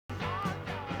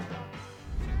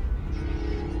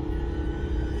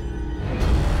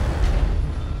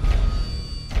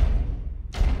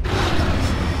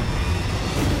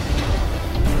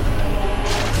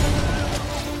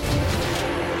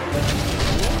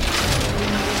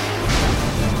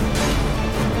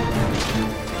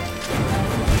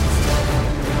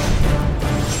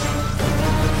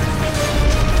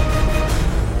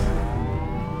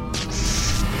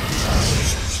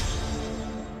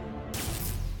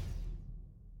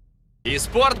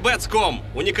eSportBets.com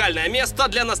 – уникальное место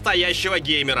для настоящего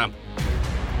геймера.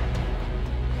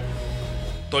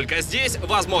 Только здесь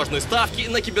возможны ставки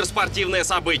на киберспортивные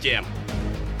события.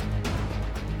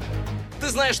 Ты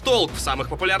знаешь толк в самых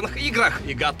популярных играх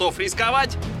и готов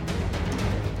рисковать?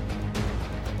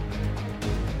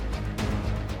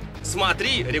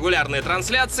 Смотри регулярные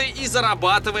трансляции и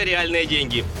зарабатывай реальные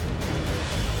деньги.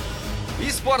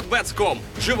 eSportBets.com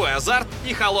 – живой азарт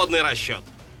и холодный расчет.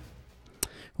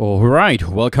 Alright,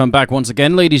 welcome back once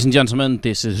again, ladies and gentlemen.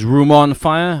 This is Room on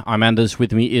Fire. I'm Anders,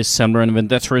 with me is Semler and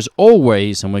Vendetta as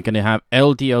always, and we're going to have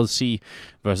LDLC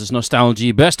versus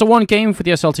Nostalgia. Best of one game for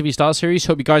the SLTV Starseries.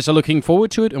 Hope you guys are looking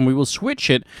forward to it, and we will switch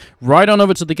it right on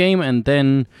over to the game and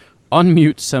then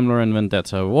unmute Semler and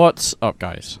Vendetta. What's up,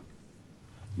 guys?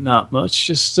 Not much,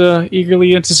 just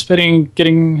eagerly anticipating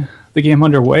getting the game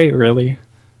underway, really.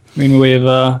 I mean, we've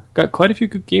got quite a few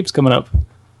good games coming up.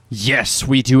 Yes,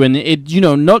 we do, and it,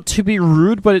 not to be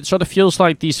rude, but it sort of feels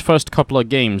like these first couple of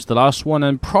games, the last one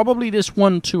and probably this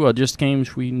one too, are just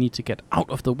games we need to get out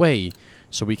of the way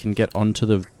so we can get onto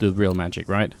the real magic,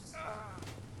 right?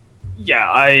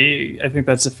 Yeah, I think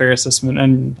that's a fair assessment,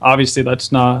 and obviously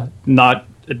that's not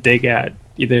a dig at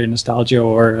either Nostalgia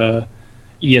or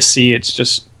ESC. It's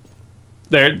just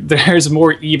there's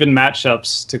more even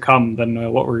matchups to come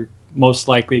than what we're most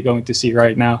likely going to see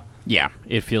right now. Yeah,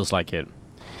 it feels like it.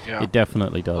 Yeah. It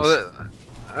definitely does. Well,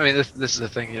 I mean, this is the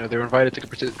thing. They were invited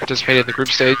to participate in the group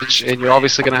stage, and you're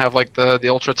obviously going to have like the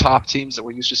ultra top teams that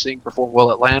we're used to seeing perform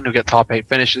well at LAN, who get top 8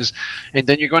 finishes, and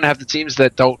then you're going to have the teams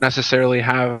that don't necessarily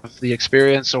have the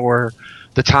experience or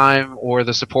the time or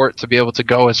the support to be able to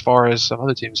go as far as some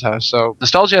other teams have. So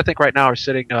Nostalgia, I think, right now are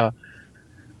sitting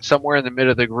somewhere in the mid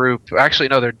of the group. Actually,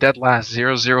 no, they're dead last,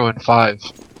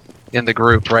 0-0-5. In the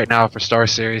group right now for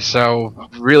Starseries. So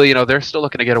really, they're still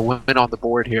looking to get a win on the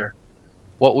board here.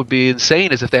 What would be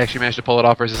insane is if they actually managed to pull it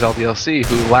off versus LDLC,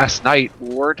 who last night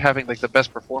weren't having like the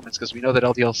best performance, because we know that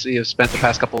LDLC have spent the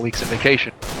past couple of weeks in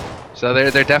vacation. So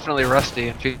they're definitely rusty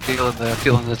and feeling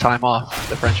the time off,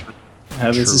 the Frenchmen.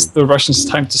 Yeah, this is the Russians'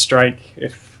 time to strike.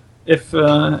 If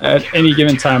at any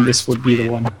given time, this would be the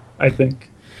one, I think.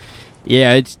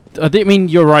 Yeah, I mean,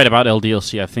 you're right about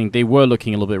LDLC. I think they were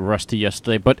looking a little bit rusty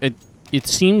yesterday, but it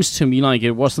seems to me like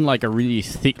it wasn't like a really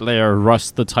thick layer of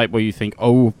rust, the type where you think,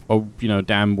 oh,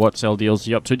 damn, what's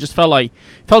LDLC up to? It just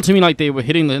felt to me like they were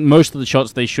hitting most of the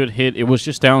shots they should hit. It was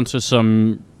just down to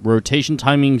some rotation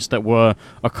timings that were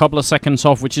a couple of seconds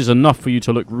off, which is enough for you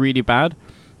to look really bad.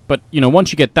 But,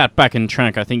 once you get that back in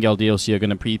track, I think LDLC are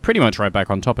going to be pretty much right back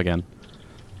on top again.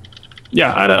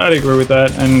 Yeah, I'd agree with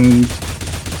that, and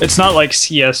it's not like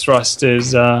CS rust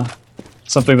is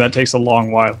something that takes a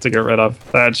long while to get rid of.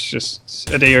 That's just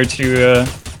a day or two, a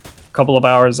couple of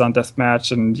hours on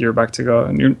deathmatch, and you're back to go.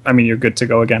 And you're good to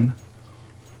go again.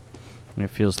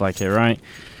 It feels like it, right?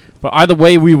 But either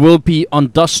way, we will be on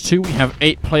Dust 2. We have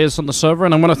 8 players on the server,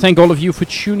 and I want to thank all of you for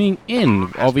tuning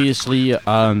in. Obviously,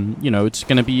 it's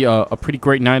going to be a pretty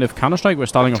great night of Counter-Strike. We're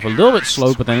starting off a little bit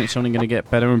slow, but then it's only going to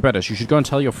get better and better. So you should go and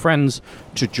tell your friends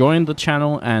to join the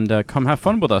channel and come have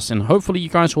fun with us. And hopefully you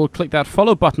guys will click that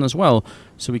follow button as well,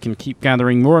 so we can keep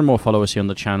gathering more and more followers here on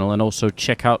the channel. And also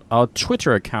check out our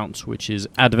Twitter accounts, which is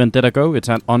 @VendettaGo. It's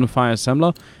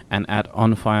 @OnFireSemler and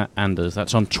 @OnFireAnders.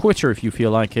 That's on Twitter if you feel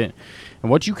like it. And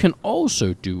what you can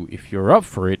also do, if you're up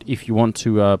for it, if you want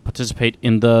to participate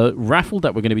in the raffle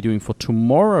that we're going to be doing for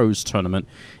tomorrow's tournament,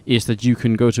 is that you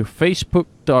can go to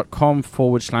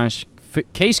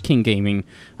facebook.com/CaseKingGaming.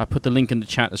 I put the link in the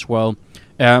chat as well.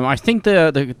 I think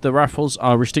the raffles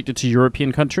are restricted to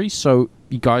European countries, so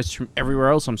you guys from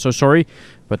everywhere else, I'm so sorry,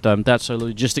 but that's a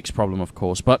logistics problem, of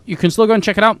course. But you can still go and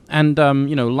check it out, and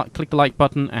click the like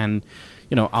button, and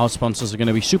our sponsors are going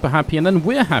to be super happy, and then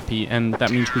we're happy, and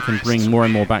that means we can bring more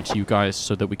and more back to you guys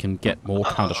so that we can get more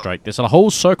Counter-Strike. There's a whole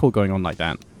circle going on like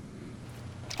that.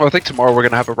 Well, I think tomorrow we're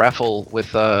going to have a raffle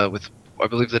with I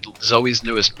believe Zoe's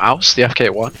newest mouse, the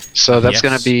FK1. So that's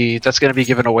going to be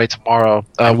given away tomorrow.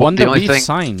 One that we've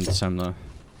signed, Semler.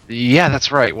 Yeah,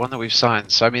 that's right. One that we've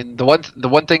signed. So I mean, the way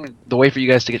for you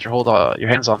guys to get your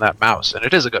hands on that mouse, and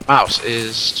it is a good mouse,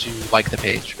 is to like the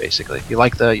page. Basically, you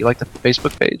like the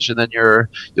Facebook page, and then you'll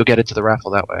get into the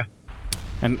raffle that way.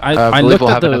 And I believe we'll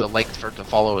have another link to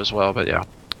follow as well. But yeah,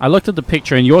 I looked at the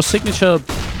picture, and your signature,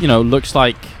 looks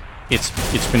like it's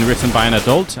been written by an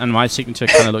adult, and my signature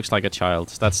kind of looks like a child.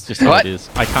 That's just how it is.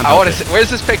 I can't. Where's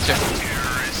this picture?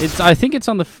 I think it's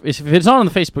on the. If it's not on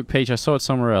the Facebook page, I saw it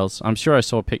somewhere else. I'm sure I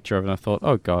saw a picture of it, and I thought,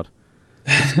 oh god,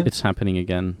 it's happening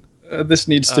again. This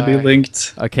needs to be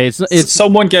linked. Okay, it's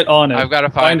someone get on it. I've got to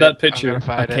find that picture.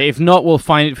 Okay, if not, we'll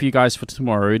find it for you guys for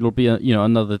tomorrow. It'll be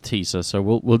another teaser, so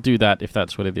we'll do that if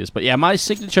that's what it is. But yeah, my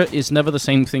signature is never the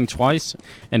same thing twice,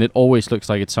 and it always looks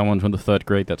like it's someone from the 3rd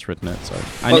grade that's written it. So,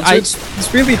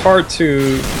 it's really hard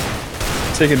to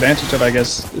take advantage of. I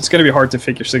guess it's going to be hard to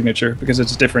fake your signature because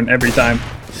it's different every time.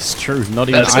 It's true. Not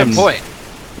even. That's a good point.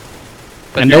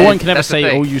 But and no one can ever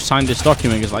say, "Oh, you signed this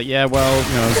document." It's like, yeah, well,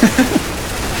 you know.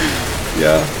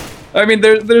 Yeah, I mean,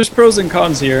 there's pros and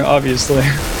cons here, obviously.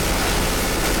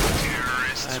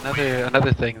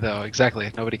 Another thing, though,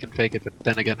 exactly. Nobody can fake it, but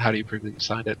then again, how do you prove that you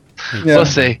signed it? Yeah. We'll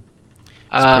see.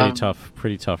 It's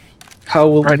pretty tough. How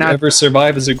will we ever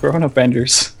survive as a grown-up,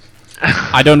 Anders?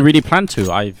 I don't really plan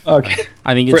to. I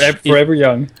think it's forever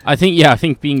young. I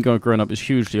think being grown up is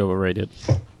hugely overrated.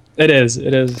 It is.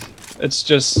 It's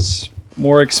just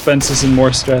more expenses and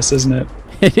more stress, isn't it?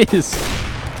 It is.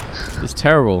 It's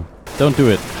terrible. Don't do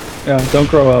it. Yeah, don't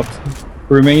grow up.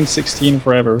 Remain 16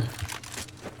 forever.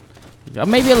 Yeah,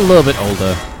 maybe a little bit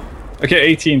older. Okay,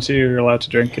 18 too. You're allowed to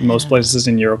drink in most places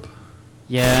in Europe.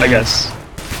 Yeah, I guess.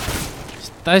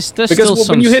 There's because still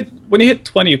some when you hit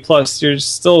 20 plus, you're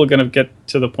still gonna get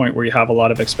to the point where you have a lot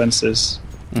of expenses.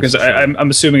 Because I'm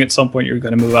assuming at some point you're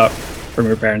gonna move out from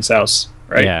your parents' house,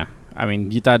 right? Yeah, I mean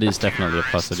that is definitely a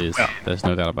plus. It is. Yeah. There's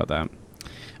no doubt about that.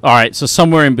 All right, so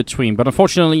somewhere in between, but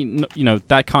unfortunately,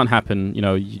 that can't happen.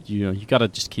 You gotta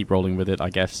just keep rolling with it, I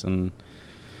guess. And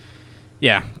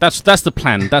yeah, that's the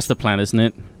plan. That's the plan, isn't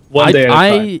it? One day at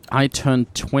a time. I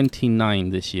turned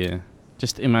 29 this year.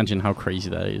 Just imagine how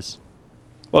crazy that is.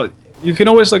 Well, you can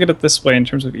always look at it this way in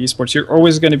terms of esports. You're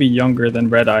always going to be younger than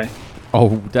Red Eye.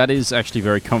 Oh, that is actually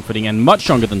very comforting and much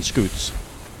younger than Scoots.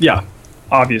 Yeah,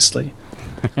 obviously.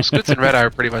 Scoots and Red Eye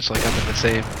are pretty much like up in the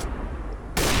same,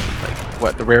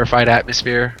 the rarefied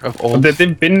atmosphere of old.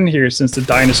 They've been here since the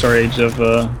dinosaur age of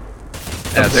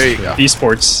there you go.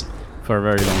 Esports. For a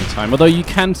very long time. Although you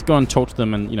can go and talk to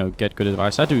them and get good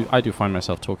advice. I do find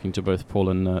myself talking to both Paul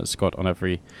and Scott on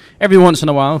every once in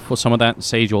a while for some of that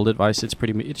sage old advice. It's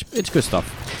good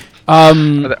stuff.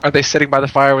 Are they sitting by the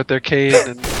fire with their cane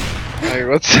and?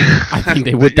 I think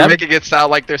they would. You're making it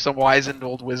sound like there's some wizened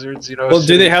old wizards, Well,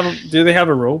 do they have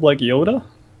a robe like Yoda?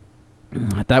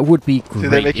 That would be great. Do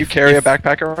they make you carry a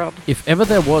backpack around? If ever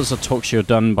there was a talk show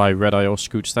done by Red Eye or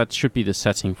Scoots, that should be the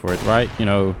setting for it, right?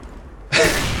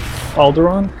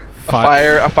 Alderaan?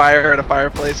 A fire at a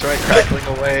fireplace, right? Crackling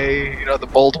away, the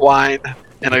mulled wine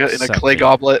in a clay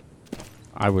goblet.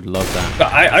 I would love that.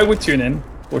 I would tune in,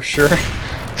 for sure.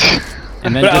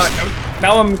 And then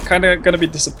now I'm kind of going to be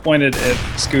disappointed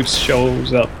if Scoots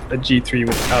shows up at G3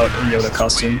 without a Yoda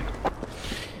costume.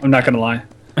 I'm not going to lie.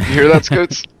 You hear that,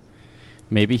 Scoots?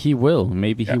 Maybe he will.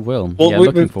 He will.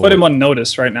 Well, we put him on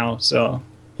notice right now, so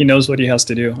he knows what he has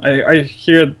to do. I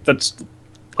hear that's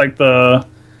like the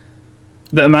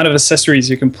amount of accessories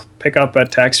you can pick up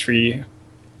at tax-free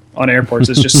on airports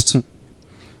is just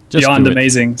beyond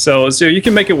amazing. So you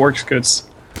can make it work, Scoots.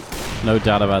 No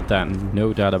doubt about that.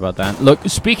 No doubt about that. Look,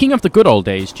 speaking of the good old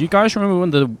days, do you guys remember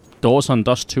when the doors on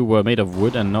Dust 2 were made of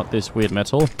wood and not this weird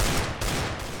metal?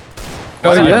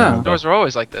 Oh, yeah. Doors were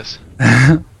always like this.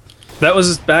 That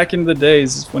was back in the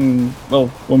days when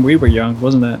we were young,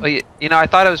 wasn't it? Well, I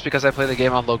thought it was because I played the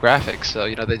game on low graphics, so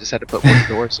they just had to put wooden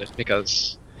doors in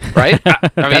because, right? I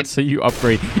mean, that's how you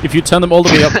upgrade. If you turn them all the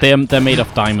way up, they're made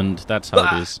of diamond. That's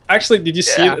how it is. Actually, did you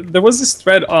see? There was this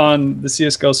thread on the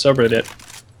CS:GO subreddit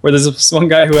where there's this one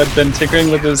guy who had been tinkering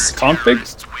with his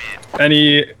config, and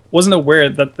he wasn't aware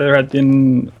that there had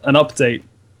been an update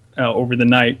over the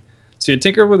night. So he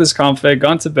tinkered with his config,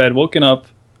 gone to bed, woken up,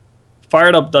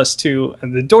 fired up Dust 2,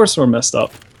 and the doors were messed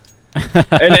up.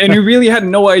 and he really had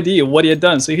no idea what he had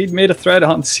done. So he'd made a thread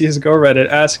on CSGO Reddit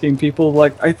asking people,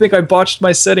 I think I botched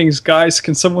my settings, guys.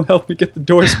 Can someone help me get the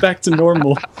doors back to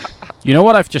normal? You know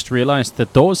what I've just realized? The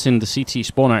doors in the CT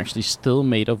spawn are actually still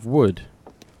made of wood.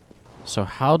 So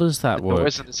how does that work? The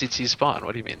doors in the CT spawn?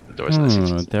 What do you mean, the doors in the CT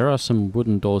spawn? There are some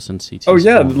wooden doors in CT spawn.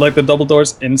 Yeah, spawn. like the double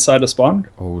doors inside a spawn?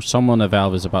 Oh, someone at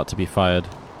Valve is about to be fired.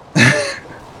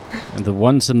 And the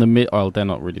ones in the mid... Oh, they're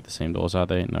not really the same doors, are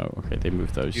they? No, okay, they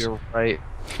moved those. You're right.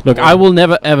 Look, I will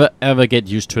never, ever get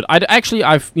used to it.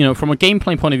 I've from a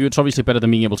gameplay point of view, it's obviously better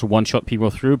than being able to one-shot people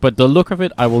through, but the look of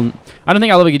it, I don't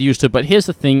think I'll ever get used to it, but here's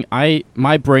the thing,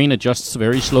 my brain adjusts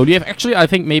very slowly. Actually, I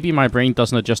think maybe my brain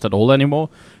doesn't adjust at all anymore,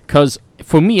 because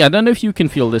for me, I don't know if you can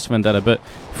feel this, Vendetta, but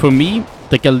for me,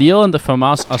 the Galil and the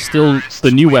FAMAS are still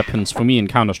the new weapons for me in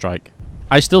Counter-Strike.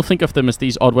 I still think of them as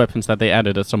these odd weapons that they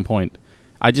added at some point.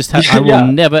 I will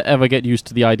never ever get used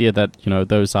to the idea that, you know,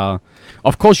 those are...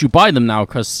 Of course you buy them now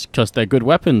because they're good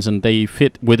weapons and they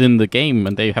fit within the game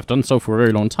and they have done so for a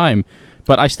very long time.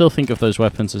 But I still think of those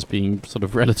weapons as being sort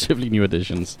of relatively new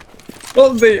additions.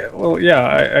 Well,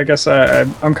 yeah, I guess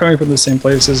I'm coming from the same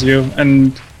place as you,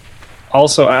 and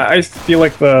also I feel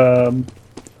like the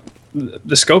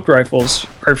scope rifles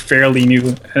are fairly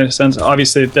new in a sense.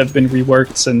 Obviously, they've been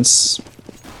reworked since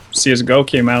CSGO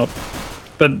came out,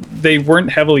 but they weren't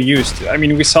heavily used. I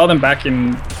mean, we saw them back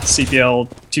in CPL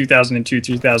 2002,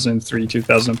 2003,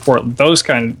 2004, those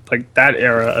kind of, like, that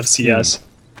era of CS.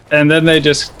 And then they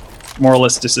just more or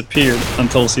less disappeared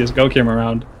until CSGO came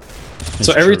around.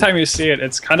 So every time you see it,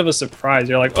 it's kind of a surprise.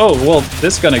 You're like, oh, well,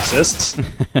 this gun exists.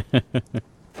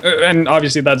 And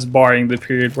obviously that's barring the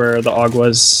period where the AUG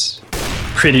was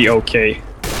pretty okay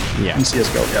in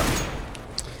CSGO,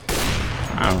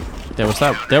 Wow.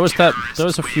 There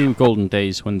was a few golden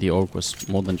days when the AUG was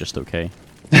more than just okay.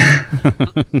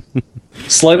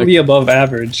 Slightly above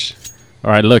average.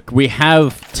 Alright, look, we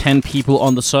have 10 people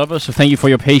on the server, so thank you for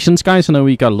your patience, guys. I know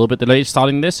we got a little bit delayed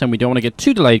starting this, and we don't want to get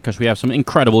too delayed because we have some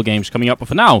incredible games coming up. But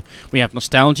for now, we have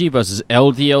Nostalgia versus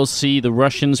LDLC, the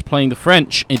Russians playing the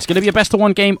French. It's going to be a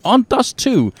best-of-1 game on Dust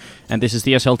 2, and this is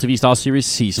the SLTV Starseries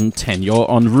Season 10. You're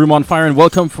on Room on Fire, and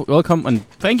welcome, and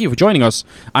thank you for joining us.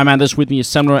 I'm Anders, with me is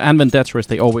Semler and Vendetta, as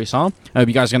they always are. I hope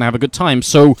you guys are going to have a good time.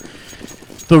 So...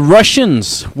 the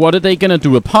Russians, what are they going to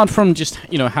do? Apart from just,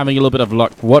 you know, having a little bit of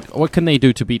luck, what can they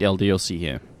do to beat LDLC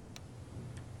here?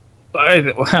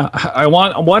 I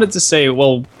wanted to say,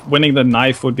 well, winning the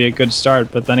knife would be a good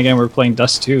start, but then again, we're playing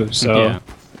Dust 2, so... yeah.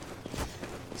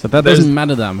 So that doesn't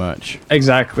matter that much.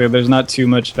 Exactly, there's not too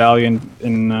much value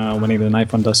in winning the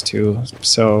knife on Dust 2,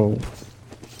 so...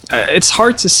 it's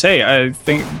hard to say. I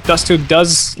think Dust 2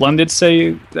 does lend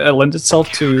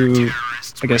itself to,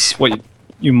 I guess, what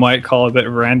you might call a bit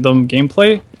random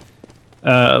gameplay.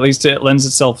 At least it lends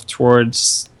itself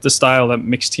towards the style that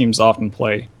mixed teams often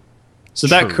play. So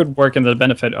that could work in the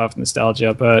benefit of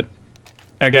Nostalgia, but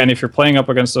again, if you're playing up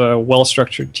against a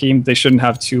well-structured team, they shouldn't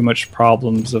have too much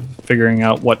problems of figuring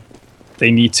out what they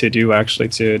need to do actually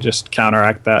to just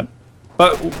counteract that.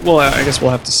 But, well, I guess we'll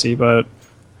have to see, but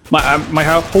my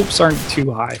hopes aren't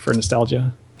too high for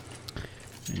Nostalgia.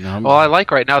 Well, I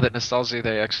like right now that Nostalgia,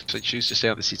 they actually choose to stay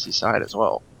on the CT side as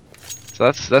well.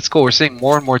 So that's cool. We're seeing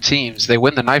more and more teams, they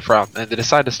win the knife round and they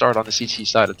decide to start on the CT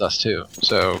side of Dust 2.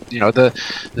 So, you know, the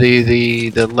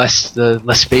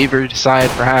less favored side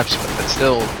perhaps, but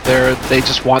still they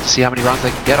just want to see how many rounds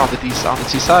they can get on the T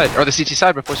side or the CT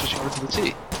side before switching over to the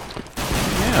T.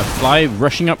 Yeah, Fly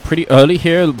rushing up pretty early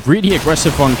here, really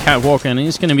aggressive on Catwalk, and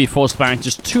he's going to be forced back.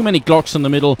 Just too many Glocks in the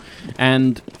middle,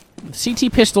 and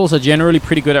CT pistols are generally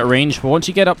pretty good at range, but once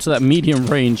you get up to that medium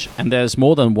range and there's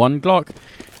more than one Glock,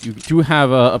 you do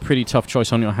have a pretty tough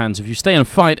choice on your hands. If you stay and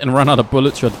fight and run out of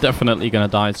bullets, you're definitely going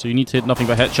to die, so you need to hit nothing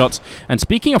but headshots. And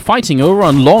speaking of fighting, over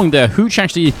on Long there, Hooch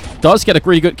actually does get a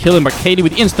really good kill in, but Katie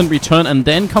with instant return, and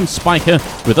then comes Spiker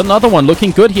with another one. Looking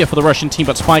good here for the Russian team,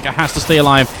 but Spiker has to stay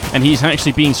alive, and he's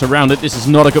actually being surrounded. This is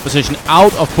not a good position,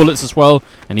 out of bullets as well,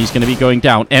 and he's going to be going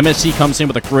down. MSC comes in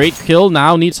with a great kill,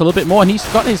 now needs a little bit more, and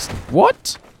he's got his...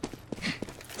 what?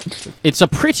 It's a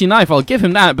pretty knife, I'll give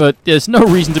him that, but there's no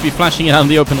reason to be flashing it out in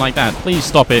the open like that. Please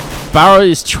stop it. Barra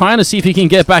is trying to see if he can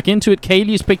get back into it.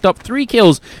 Kaylee's picked up 3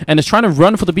 kills and is trying to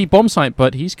run for the B bomb site,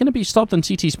 but he's going to be stopped in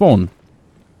CT spawn.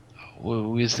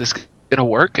 Ooh, is this going to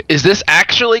work? Is this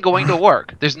actually going to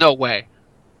work? There's no way.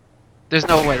 There's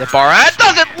no way that Barra... That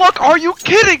doesn't look... Are you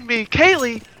kidding me?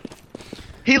 Kaylee!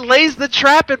 He lays the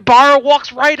trap and Barra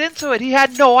walks right into it. He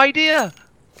had no idea.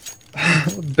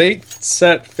 Bait,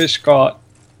 set, fish caught.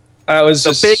 That was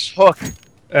just... big hook.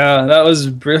 Yeah, that was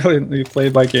brilliantly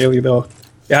played by Kaylee, though.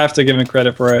 You have to give him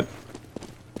credit for it.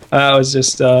 That was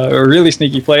just a really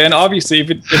sneaky play. And obviously, if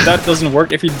that doesn't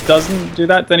work, if he doesn't do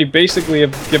that, then he basically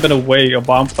have given away a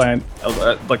bomb plant,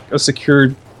 like a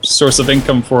secured source of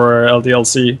income for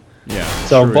LDLC. Yeah.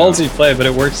 So ballsy play, but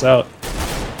it works out.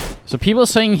 So people are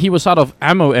saying he was out of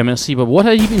ammo, MSC, but what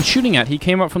had he been shooting at? He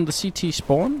came up from the CT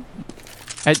spawn?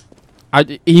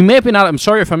 He may have been out. I'm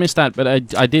sorry if I missed that, but I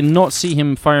did not see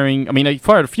him firing. I mean, he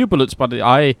fired a few bullets, but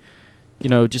I, you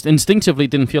know, just instinctively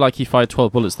didn't feel like he fired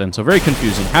 12 bullets then. So very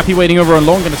confusing. Happy waiting over on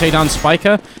Long, going to take down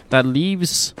Spiker. That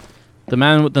leaves the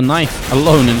man with the knife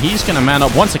alone, and he's going to man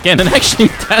up once again. And actually,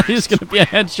 that is going to be a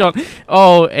headshot.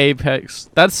 Oh, Apex.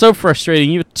 That's so frustrating.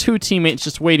 You have 2 teammates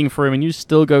just waiting for him, and you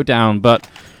still go down. But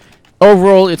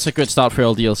overall, it's a good start for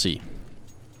LDLC.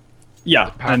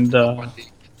 Yeah, and...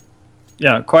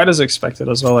 yeah, quite as expected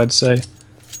as well, I'd say.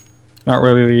 not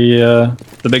really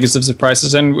the biggest of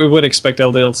surprises, and we would expect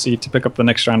LDLC to pick up the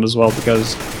next round as well,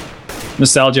 because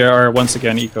Nostalgia are once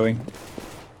again ecoing.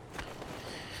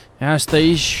 As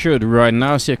they should right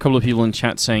now. I see a couple of people in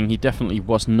chat saying he definitely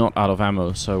was not out of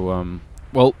ammo, so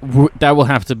well, that will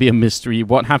have to be a mystery.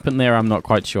 What happened there, I'm not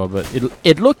quite sure, but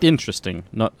it looked interesting.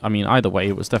 I mean, either way,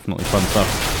 it was definitely fun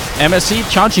stuff. MSC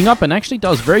charging up and actually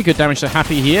does very good damage to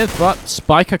Happy here, but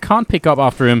Spiker can't pick up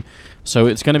after him, so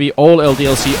it's going to be all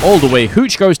LDLC all the way.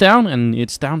 Hooch goes down, and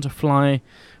it's down to Fly.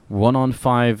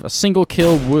 1-on-5. A single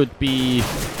kill would be,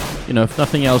 you know, if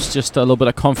nothing else, just a little bit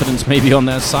of confidence maybe on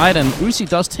their side, and Uzi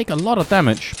does take a lot of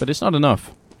damage, but it's not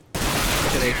enough. Look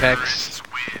at Apex.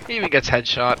 He even gets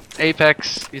headshot.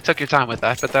 Apex, you took your time with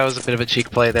that, but that was a bit of a cheek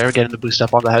play there, getting the boost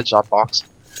up on the headshot box.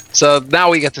 So now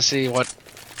we get to see what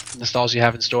Nostalgia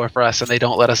have in store for us, and they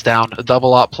don't let us down. A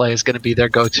double op play is going to be their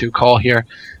go-to call here.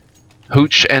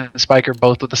 Hooch and Spiker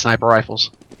both with the sniper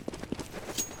rifles.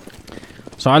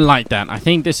 So I like that. I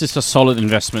think this is a solid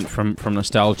investment from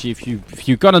Nostalgia. If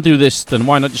you're gonna do this, then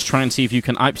why not just try and see if you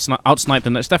can outsnipe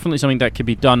them? That's definitely something that could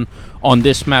be done on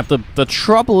this map. The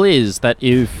trouble is that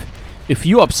if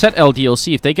you upset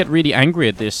LDLC, if they get really angry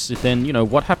at this, then, you know,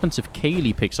 what happens if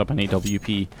Kaylee picks up an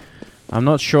AWP? I'm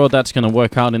not sure that's gonna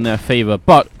work out in their favor,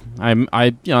 but I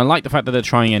like the fact that they're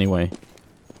trying anyway.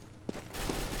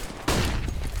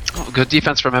 Good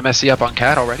defense from MSC up on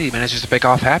Cat already. He manages to pick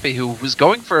off Happy, who was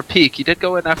going for a peek. He did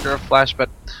go in after a flash, but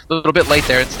a little bit late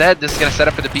there. Instead, this is going to set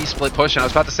up for the B-split push, and I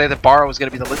was about to say that Barrow was going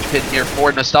to be the linchpin here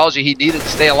for Nostalgia. He needed to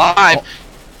stay alive,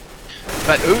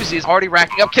 but Uzi is already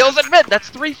racking up kills at mid. That's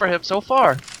 3 for him so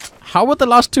far. How were the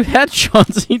last 2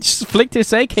 headshots? He just flicked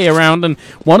his AK around, and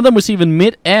one of them was even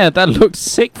mid-air. That looked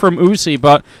sick from Uzi,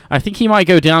 but I think he might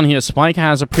go down here. Spiker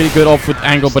has a pretty good off-foot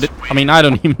angle, but I mean, I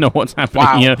don't even know what's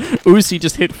happening here. Uzi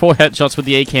just hit 4 headshots with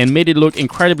the AK and made it look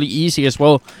incredibly easy as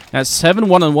well. That's 7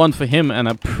 1-on-1 for him, and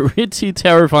a pretty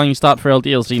terrifying start for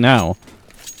LDLC now.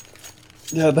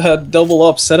 Yeah, that double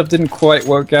up setup didn't quite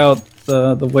work out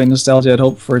the way Nostalgia had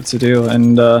hoped for it to do,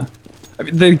 and I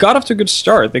mean, they got off to a good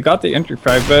start. They got the entry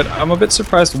frag, but I'm a bit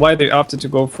surprised why they opted to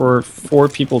go for 4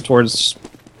 people towards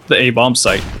the A bomb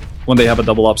site when they have a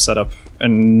double op setup,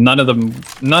 and none of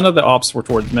the ops were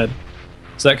towards mid.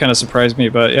 So that kind of surprised me,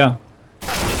 but yeah,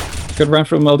 good run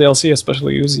from LDLC,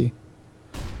 especially Uzi.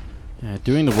 Yeah,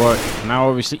 doing the work. Now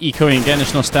obviously ecoing again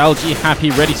is Nostalgia.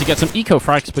 Happy, ready to get some eco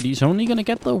frags, but he's only going to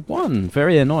get the 1.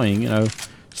 Very annoying, you know.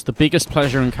 It's the biggest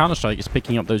pleasure in Counter-Strike is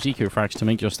picking up those eco frags to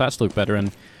make your stats look better,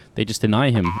 and they just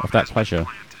deny him of that pleasure.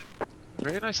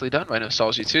 Very nicely done by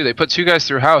Nostalgia, too. They put 2 guys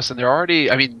through house, and they're already...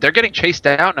 I mean, they're getting chased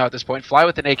down now at this point. Fly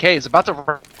with an AK is about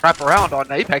to wrap around on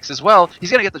Apex as well.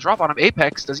 He's going to get the drop on him.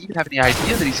 Apex, does he even have any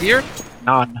idea that he's here?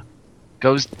 None.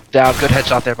 Goes down. Good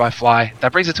headshot there by Fly.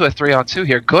 That brings it to a 3-on-2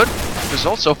 here. Good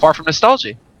result so far from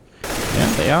Nostalgia.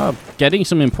 Yeah, they are getting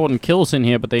some important kills in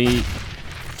here, but they...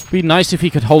 be nice if he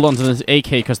could hold on to this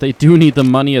AK, because they do need the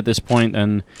money at this point,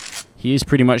 and he is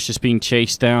pretty much just being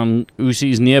chased down.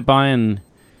 Uzi's nearby, and,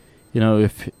 you know,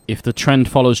 if the trend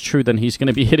follows true, then he's going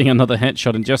to be hitting another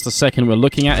headshot in just a second. We're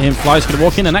looking at him. Fly's going to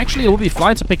walk in, and actually it will be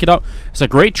Fly to pick it up. It's a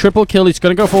great triple kill. He's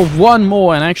going to go for 1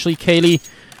 more, and actually Kaylee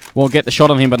won't get the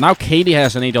shot on him, but now Kaylee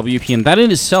has an AWP, and that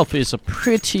in itself is a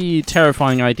pretty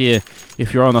terrifying idea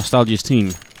if you're on Nostalgia's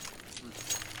team.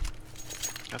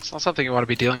 That's not something you want to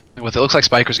be dealing with. It looks like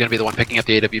Spiker's going to be the one picking up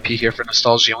the AWP here for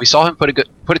Nostalgia, and we saw him put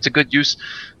it to good use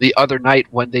the other night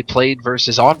when they played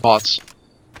versus OnBots.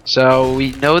 So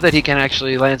we know that he can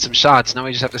actually land some shots. Now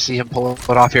we just have to see him pull it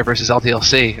off here versus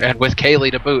LDLC, and with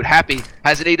Kaylee to boot. Happy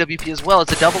has an AWP as well.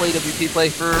 It's a double AWP play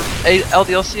for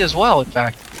LDLC as well, in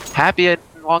fact. Happy and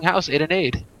Longhouse 8 and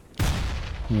 8.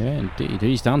 Yeah, indeed.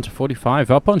 He's down to 45.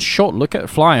 Up on short. Look at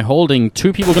Fly holding.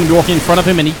 2 people going to be walking in front of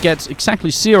him, and he gets exactly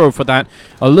 0 for that.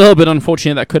 A little bit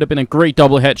unfortunate. That could have been a great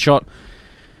double headshot.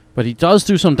 But he does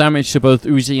do some damage to both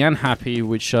Uzi and Happy,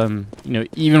 which, you know,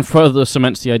 even further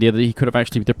cements the idea that he could have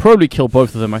actually probably killed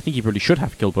both of them. I think he probably should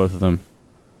have killed both of them.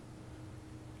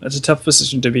 That's a tough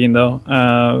position to be in,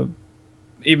 though.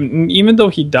 Even though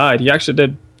he died, he actually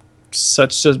did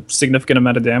such a significant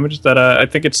amount of damage that I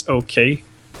think it's okay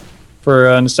for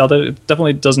Nostalgia. It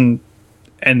definitely doesn't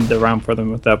end the round for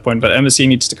them at that point, but MSC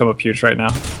needs to come up huge right now.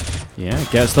 Yeah,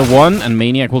 gets the 1, and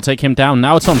Maniac will take him down.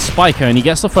 Now it's on Spiker, and he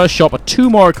gets the first shot, but 2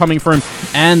 more are coming for him,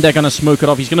 and they're going to smoke it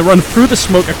off. He's going to run through the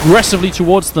smoke aggressively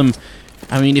towards them.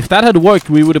 I mean, if that had worked,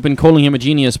 we would have been calling him a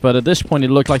genius, but at this point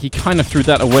it looked like he kind of threw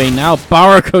that away. Now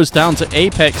Barra goes down to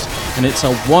Apex, and it's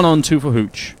a 1-on-2 for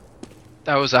Hooch.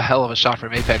 That was a hell of a shot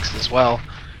from Apex as well.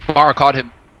 Barra caught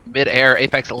him mid-air.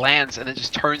 Apex lands and then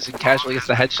just turns and casually gets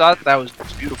the headshot. That was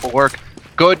beautiful work.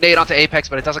 Good nade onto Apex,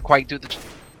 but it doesn't quite do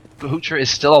the Hoocher is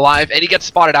still alive, and he gets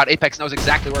spotted out. Apex knows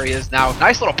exactly where he is now.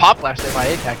 Nice little pop flash there by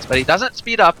Apex, but he doesn't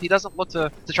speed up. He doesn't look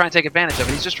to try and take advantage of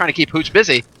it. He's just trying to keep Hooch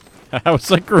busy. That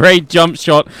was a great jump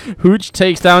shot. Hooch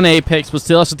takes down Apex, but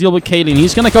still has to deal with Kaylee.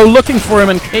 He's going to go looking for him,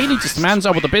 and Kaylee just mans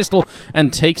up with the pistol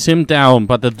and takes him down.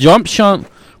 But the jump shot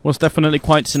was definitely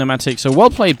quite cinematic. So well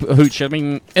played, Hooch. I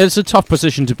mean, it's a tough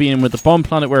position to be in with the bomb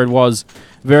planet where it was.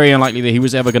 Very unlikely that he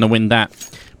was ever going to win that.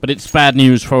 But it's bad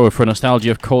news for Nostalgia,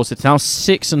 of course. It's now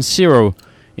 6-0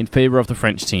 in favor of the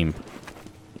French team.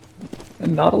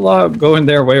 And not a lot going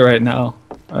their way right now.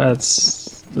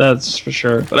 That's for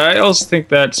sure. But I also think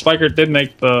that Spiker did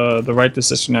make the right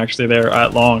decision actually there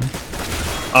at long,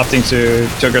 opting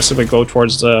to aggressively go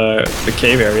towards the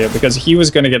cave area, because he was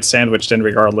going to get sandwiched in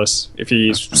regardless if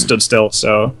he stood still.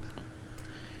 So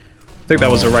I think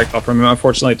that was the right call from him.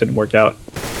 Unfortunately, it didn't work out.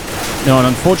 No, and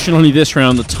unfortunately this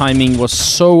round the timing was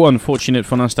so unfortunate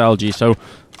for Nostalgia. So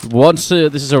once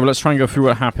this is over, let's try and go through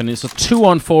what happened. It's a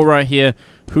 2-on-4 right here.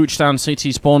 Hooch down, CT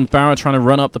spawn. Barra trying to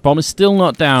run up. The bomb is still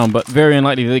not down, but very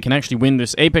unlikely that they can actually win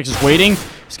this. Apex is waiting.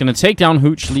 He's going to take down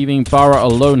Hooch, leaving Barra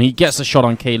alone. He gets a shot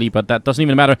on Kaylee, but that doesn't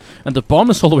even matter. And the bomb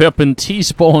is all the way up in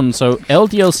T-spawn, so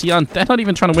LDLC, they're not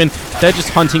even trying to win. They're just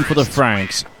hunting for the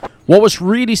frags. What was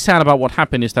really sad about what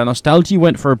happened is that Nostalgia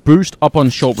went for a boost up on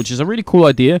short, which is a really cool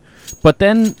idea, but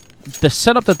then the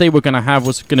setup that they were going to have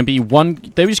was going to be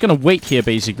they were just going to wait here,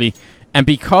 basically. And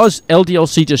because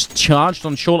LDLC just charged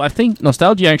on short, I think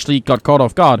Nostalgia actually got caught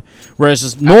off guard.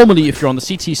 Whereas normally, if you're on the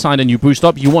CT side and you boost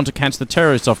up, you want to catch the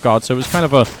terrorists off guard. So it was kind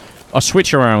of a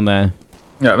switch around there.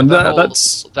 Yeah, and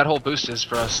that whole boost is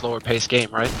for a slower paced game,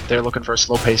 right? They're looking for a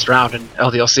slow paced round, and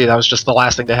LDLC, that was just the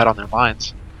last thing they had on their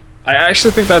minds. I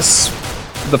actually think that's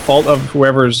the fault of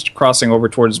whoever's crossing over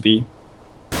towards B.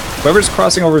 Whoever's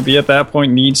crossing over B at that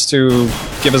point needs to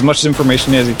give as much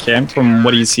information as he can from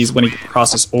what he sees when he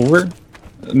crosses over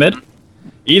mid.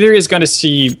 Either he's going to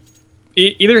say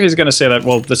that,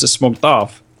 well, this is smoked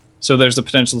off, so there's the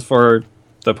potential for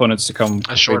the opponents to come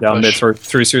down mid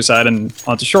through suicide and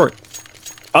onto short.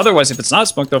 Otherwise, if it's not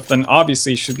smoked off, then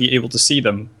obviously you should be able to see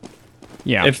them.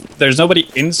 Yeah. If there's nobody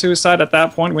in suicide at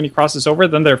that point when he crosses over,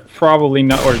 then they're probably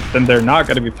not, or then they're not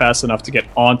going to be fast enough to get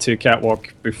onto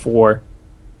catwalk before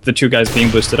the two guys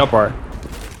being boosted up are.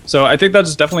 So I think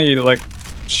that's definitely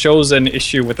shows an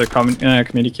issue with their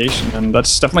communication, and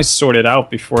that's definitely sorted out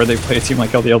before they play a team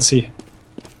like LDLC.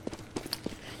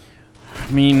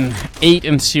 I mean,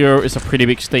 8-0 is a pretty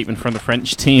big statement from the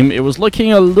French team. It was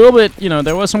looking a little bit,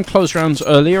 there were some close rounds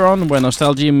earlier on where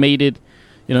Nostalgia made it,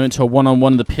 into a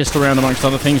one-on-one in the pistol round amongst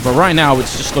other things, but right now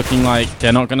it's just looking like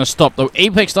they're not going to stop, though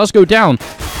Apex does go down,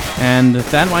 and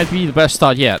that might be the best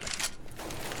start yet.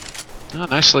 Oh,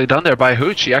 nicely done there by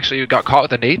Hooch. He actually got caught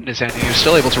with a nade in his hand, and he was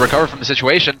still able to recover from the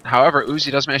situation. However,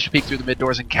 Uzi does manage to peek through the mid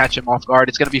doors and catch him off guard.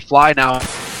 It's going to be Fly now,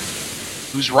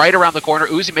 who's right around the corner.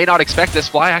 Uzi may not expect this.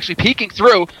 Fly actually peeking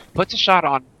through, puts a shot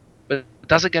on, but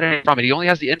doesn't get anything from it. He only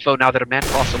has the info now that a man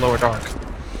crossed the lower dark.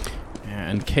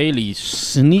 And Kaylee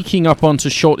sneaking up onto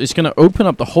short is going to open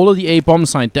up the whole of the A bomb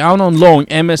site down on long.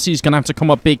 MSC is going to have to come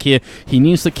up big here. He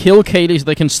needs to kill Kaylee so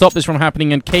they can stop this from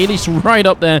happening. And Kaylee's right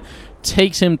up there,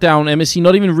 takes him down. MSC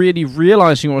not even really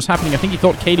realizing what was happening. I think he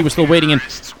thought Kaylee was still waiting. And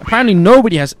apparently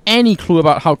nobody has any clue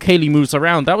about how Kaylee moves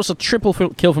around. That was a triple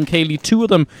kill from Kaylee. Two of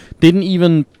them didn't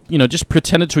even, just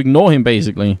pretended to ignore him,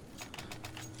 basically.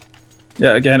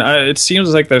 Yeah, again, it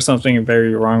seems like there's something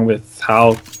very wrong with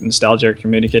how Nostalgia are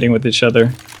communicating with each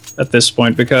other at this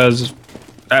point, because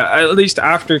at least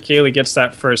after Kaylee gets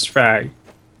that first frag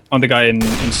on the guy in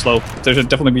slope, there should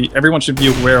definitely be, everyone should be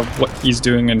aware of what he's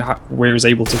doing and where he's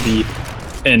able to be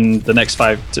in the next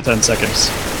 5 to 10 seconds.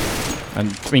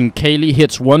 And Kaylee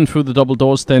hits one through the double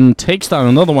doors, then takes down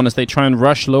another one as they try and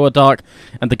rush lower dark.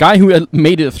 And the guy who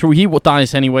made it through, he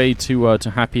dies anyway to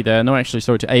Happy there. No, actually,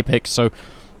 sorry, to Apex. So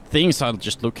things are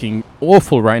just looking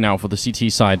awful right now for the CT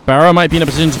side. Barra might be in a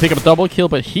position to pick up a double kill,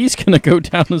 but he's going to go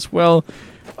down as well.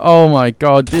 Oh my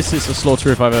god, this is a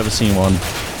slaughter if I've ever seen one.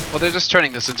 Well, they're just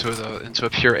turning this into a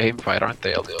pure aim fight, aren't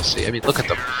they, LDLC? I mean, look at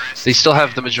them. They still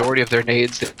have the majority of their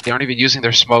nades. They aren't even using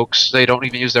their smokes. They don't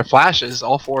even use their flashes.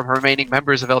 All 4 remaining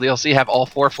members of LDLC have all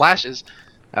 4 flashes.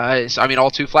 All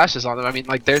 2 flashes on them. I mean,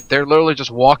 they're literally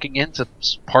just walking into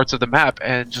parts of the map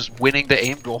and just winning the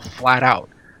aim duel flat out.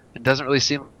 It doesn't really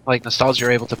seem like Nostalgia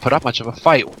are able to put up much of a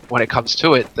fight when it comes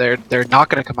to it. They're not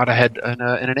going to come out ahead in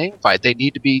an aim fight. They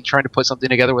need to be trying to put something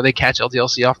together where they catch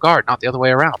LDLC off guard, not the other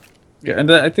way around. Yeah,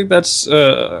 and I think that's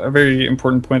a very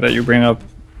important point that you bring up.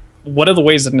 One of the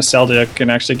ways that Nostalgia can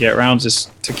actually get rounds is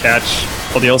to catch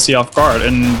LDLC off guard,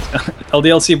 and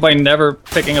LDLC, by never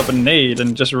picking up a nade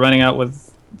and just running out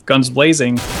with guns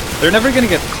blazing, they're never going to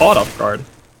get caught off guard.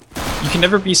 you can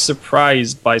never be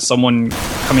surprised by someone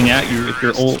coming at you if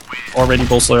you're already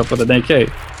bolstered up with an AK.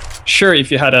 Sure,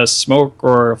 if you had a smoke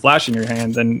or a flash in your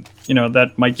hand, then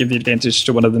that might give the advantage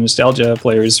to one of the nostalgia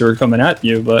players who are coming at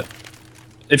you. But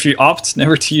if you opt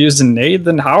never to use a nade,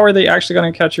 then how are they actually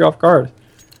going to catch you off guard?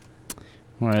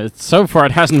 Right, so far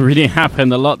it hasn't really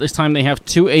happened a lot. This time they have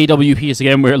 2 AWPs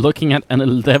again. We're looking at an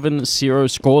 11-0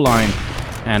 scoreline.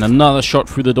 And another shot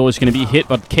through the door is going to be hit,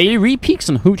 but Kaylee re-peeks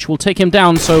and Hooch will take him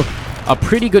down. So a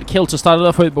pretty good kill to start it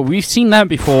off with, but we've seen that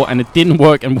before and it didn't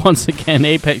work. And once again,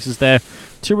 Apex is there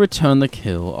to return the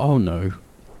kill. Oh no.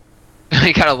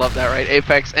 You gotta love that, right?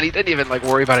 Apex, and he didn't even like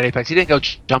worry about it, Apex. He didn't go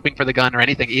jumping for the gun or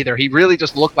anything either. He really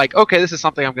just looked like, okay, this is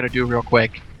something I'm gonna do real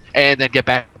quick, and then get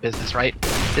back to business, right?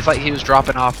 It's like he was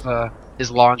dropping off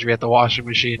his laundry at the washing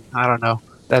machine. I don't know.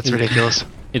 That's ridiculous.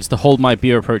 It's the hold my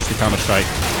beer approach to Counter-Strike.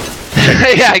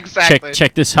 Yeah, exactly.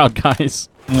 Check this out, guys.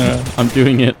 Yeah. I'm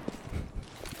doing it.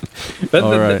 But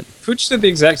Alright. Fuchs did the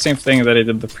exact same thing that he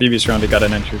did the previous round. He got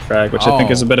an entry frag, which I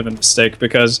think is a bit of a mistake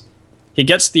because he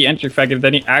gets the entry frag and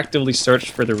then he actively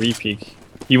searched for the re-peek.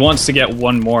 He wants to get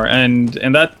one more, and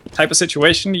in that type of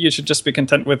situation, you should just be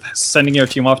content with sending your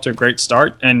team off to a great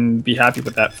start and be happy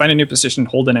with that. Find a new position,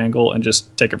 hold an angle, and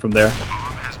just take it from there.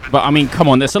 But, I mean, come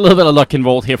on, there's a little bit of luck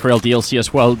involved here for LDLC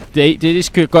as well. They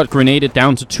just got grenaded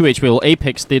down to 2 HP, while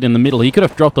Apex did in the middle. He could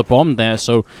have dropped a bomb there,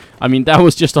 so, I mean, that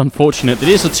was just unfortunate. It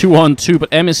is a 2-on-2, but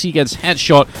MSC gets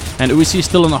headshot, and Uzi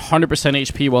still on 100%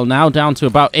 HP, well, now down to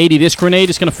about 80. This grenade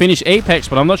is going to finish Apex,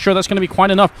 but I'm not sure that's going to be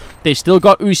quite enough. They still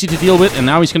got Uzi to deal with, and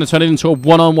now he's going to turn it into a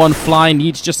one-on-one fly.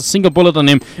 Needs just a single bullet on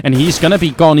him, and he's going to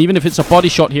be gone. Even if it's a body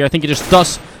shot here, I think it just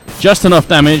does just enough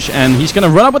damage, and he's going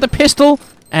to run up with a pistol.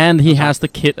 And he has the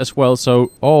kit as well, so,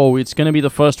 it's going to be the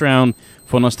first round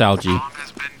for Nostalgia.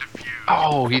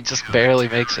 Oh, he just barely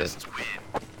makes it.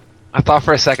 I thought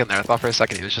for a second there,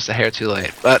 he was just a hair too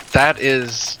late. But that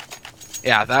is,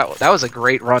 yeah, that was a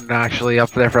great run actually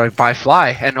up there by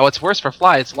Fly. And what's worse for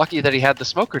Fly, it's lucky that he had the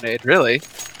smoke grenade, really.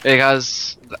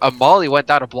 Because a Molly went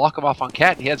down to block him off on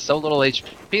Cat, and he had so little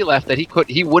HP left that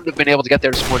he wouldn't have been able to get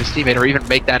there to support his teammate or even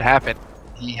make that happen.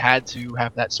 He had to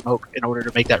have that smoke in order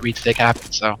to make that retake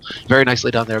happen. So very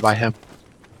nicely done there by him.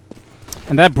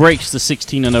 And that breaks the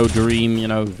 16-0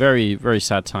 dream. Very, very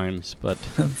sad times. But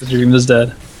the dream is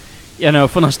dead.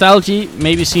 For Nostalgia,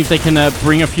 maybe see if they can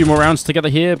bring a few more rounds together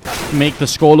here, make the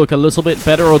score look a little bit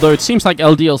better. Although it seems like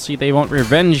LDLC, they want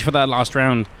revenge for that last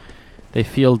round. They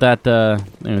feel that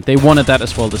they wanted that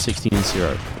as well, the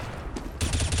 16-0.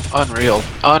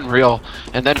 Unreal.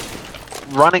 And then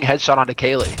running headshot onto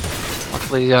Kaylee.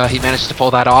 Luckily, he managed to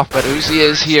pull that off, but Uzi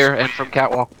is here, and from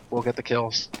Catwalk, we'll get the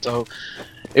kills. So,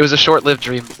 it was a short-lived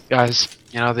dream, guys.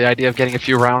 The idea of getting a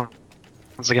few rounds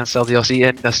against LDLC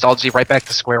and Nostalgia right back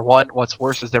to square one. What's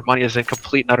worse is their money is in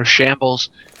complete and utter shambles.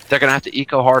 They're going to have to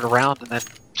eco hard around and then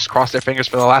just cross their fingers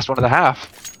for the last one of the half.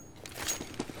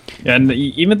 Yeah, and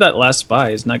even that last buy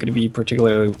is not going to be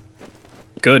particularly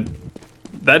good.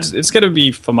 It's going to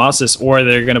be Famasis, or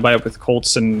they're going to buy up with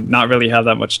Colts and not really have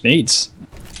that much needs.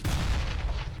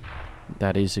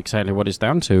 That is exactly what it's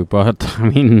down to, but, I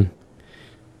mean,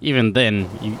 even then,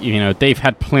 they've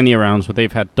had plenty of rounds where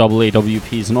they've had double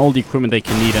AWPs and all the equipment they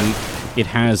can need, and it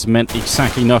has meant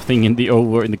exactly nothing in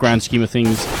the grand scheme of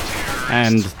things,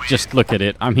 and just look at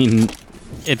it. I mean,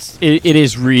 it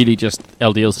is really just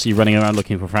LDLC running around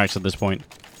looking for frags at this point.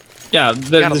 Yeah,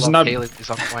 there's not...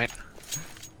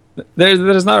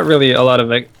 There's not really a lot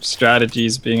of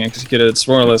strategies being executed. It's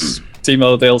more or less Team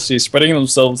LDLC spreading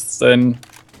themselves and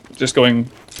just going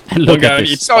and look at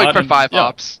this. Going for 5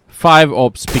 ops. 5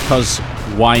 ops because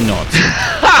why not?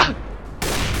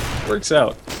 Works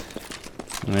out.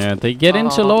 Yeah, they get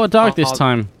into lower dark this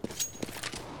time.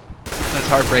 That's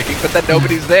heartbreaking, but then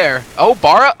nobody's there. Oh,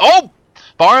 Bara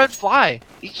and Fly,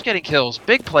 each getting kills.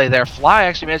 Big play there. Fly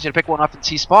actually managed to pick one up in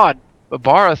T-spawn, but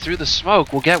Bara through the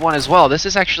smoke will get one as well. This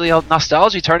is actually a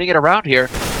Nostalgia turning it around here.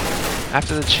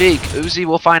 After the cheek, Uzi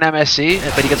will find MSC,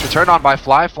 but he gets returned on by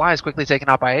Fly. Fly is quickly taken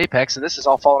out by Apex, and this is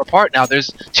all falling apart now. There's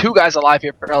 2 guys alive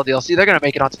here for LDLC. They're going to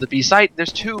make it onto the B site.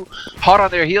 There's 2 hot on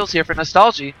their heels here for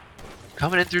Nostalgia,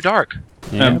 coming in through dark.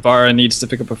 Yeah. And Bara needs to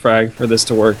pick up a frag for this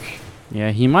to work.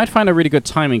 Yeah, he might find a really good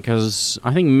timing, because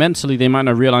I think mentally they might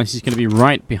not realize he's going to be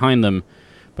right behind them.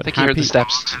 But I think he heard the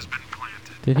steps.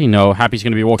 Did he know? Happy's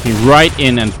going to be walking right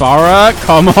in, and Bara,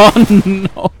 come on!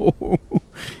 No!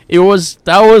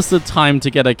 That was the time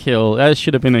to get a kill. That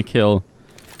should have been a kill.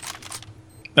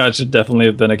 That should definitely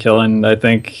have been a kill, and I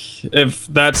think if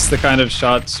that's the kind of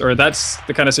shots, or that's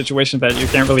the kind of situation that you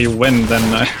can't really win,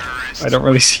 then I don't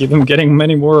really see them getting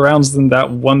many more rounds than that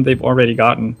one they've already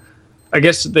gotten. I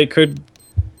guess they could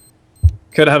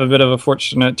could have a bit of a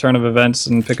fortunate turn of events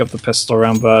and pick up the pistol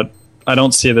round, but I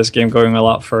don't see this game going a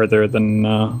lot further than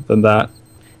that.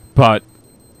 But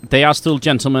they are still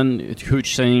gentlemen.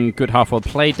 Hooch saying good half-world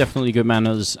play, definitely good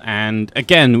manners. And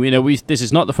again, this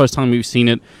is not the first time we've seen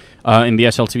it in the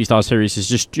SLTV Starseries. It's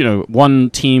just one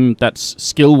team that's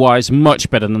skill-wise much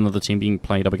better than another team being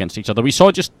played up against each other. We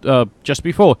saw just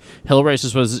before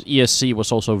Hellraisers versus ESC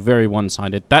was also very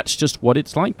one-sided. That's just what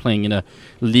it's like playing in a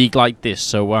league like this.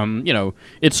 So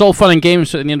it's all fun and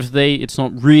games. But at the end of the day, it's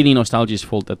not really Nostalgia's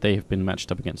fault that they have been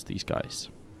matched up against these guys.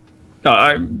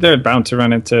 They're bound to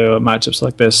run into matchups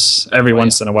like this every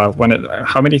once in a while.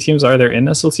 How many teams are there in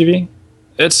SLTV?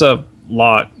 It's a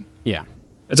lot. Yeah.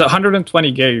 It's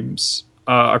 120 games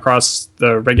across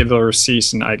the regular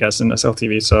season, I guess, in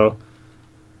SLTV. So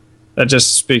that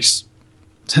just speaks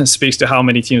to how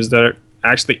many teams that are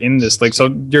actually in this league. So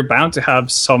you're bound to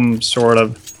have some sort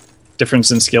of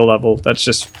difference in skill level. That's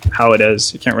just how it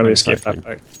is. You can't really escape that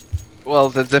fact. Well,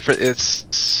 the different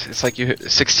it's like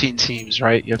 16 teams,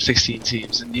 right? You have 16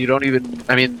 teams, and you don't even.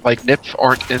 I mean, like NIP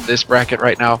aren't in this bracket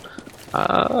right now.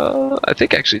 I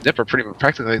think actually NIP are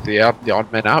practically the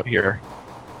odd men out here.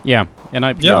 Yeah, and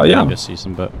yeah. this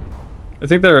season, but I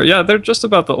think they're just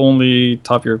about the only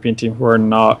top European team who are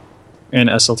not in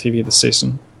SLTV this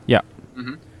season. Yeah,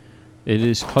 It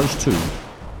is close to.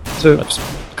 So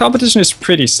competition is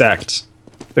pretty stacked.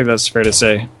 I think that's fair to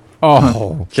say.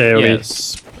 Oh, Kaylee.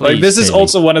 yes. Like this is Kaylee.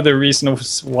 also one of the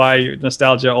reasons why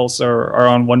Nostalgia also are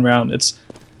on one round. It's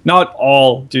not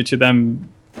all due to them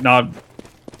not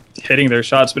hitting their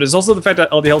shots, but it's also the fact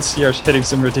that LDLC are hitting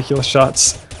some ridiculous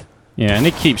shots. Yeah, and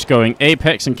it keeps going.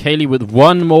 Apex and Kaylee with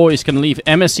one more is going to leave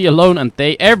MSC alone, and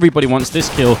everybody wants this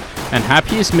kill. And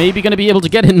Happy is maybe going to be able to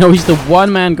get it. No, he's the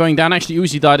one man going down. Actually,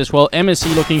 Uzi died as well.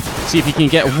 MSC looking to see if he can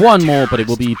get one more, but it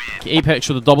will be Apex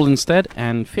with a double instead.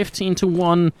 And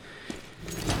 15-1.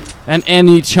 And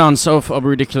any chance of a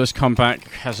ridiculous comeback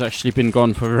has actually been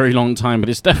gone for a very long time, but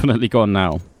it's definitely gone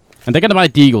now. And they're going to buy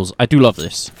Deagles. I do love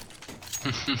this.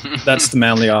 That's the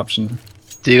manly option.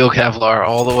 Deagle Kevlar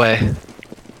all the way.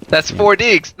 That's 4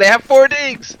 Deags. They have 4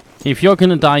 Deags. If you're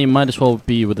going to die, you might as well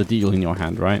be with a Deagle in your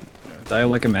hand, right? Die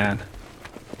like a man.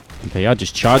 They are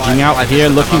just charging out here,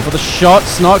 looking for the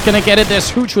shots. Not going to get it. There's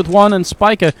Hooch with one, and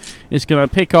Spiker is going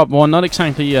to pick up one. Not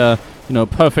exactly,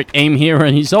 perfect aim here,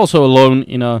 and he's also alone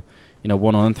in a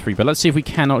 1-on-3. But let's see if we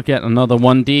cannot get another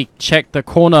 1D. Check the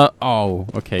corner. Oh,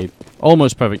 okay.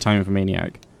 Almost perfect timing for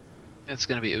Maniac. It's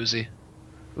going to be Uzi.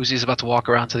 Uzi's about to walk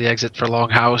around to the exit for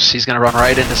Longhouse. He's going to run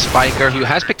right into Spiker, who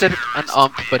has picked up an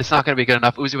ump, but it's not going to be good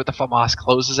enough. Uzi with the FAMAS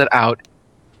closes it out.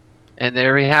 And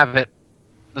there we have it.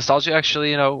 Nostalgia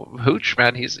actually, Hooch,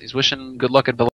 man, he's wishing good luck in